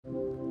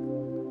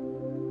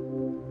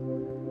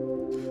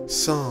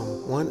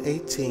Psalm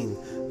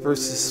 118,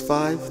 verses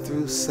 5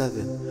 through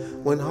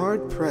 7. When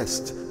hard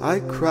pressed, I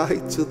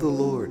cried to the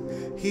Lord.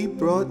 He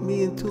brought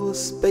me into a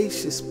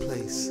spacious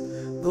place.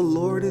 The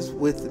Lord is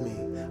with me.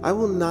 I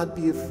will not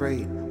be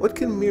afraid. What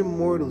can mere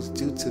mortals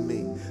do to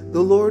me?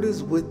 The Lord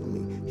is with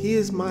me. He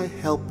is my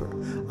helper.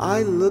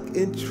 I look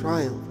in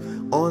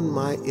triumph on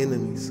my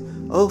enemies.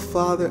 Oh,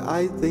 Father,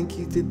 I thank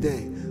you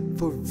today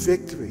for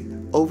victory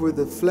over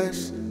the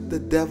flesh, the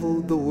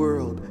devil, the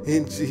world.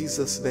 In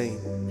Jesus' name,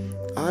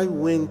 I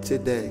win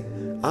today.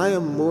 I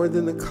am more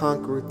than a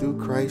conqueror through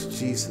Christ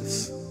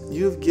Jesus.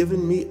 You have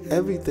given me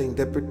everything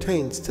that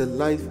pertains to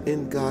life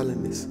and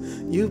godliness.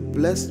 You've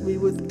blessed me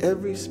with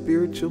every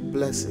spiritual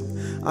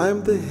blessing. I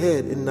am the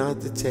head and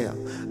not the tail.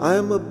 I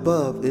am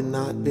above and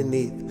not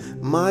beneath.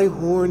 My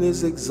horn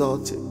is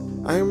exalted.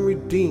 I am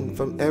redeemed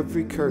from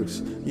every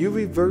curse. You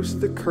reverse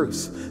the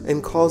curse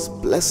and cause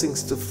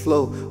blessings to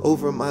flow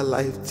over my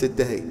life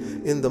today.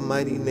 In the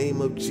mighty name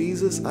of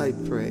Jesus, I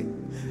pray.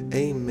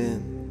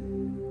 Amen.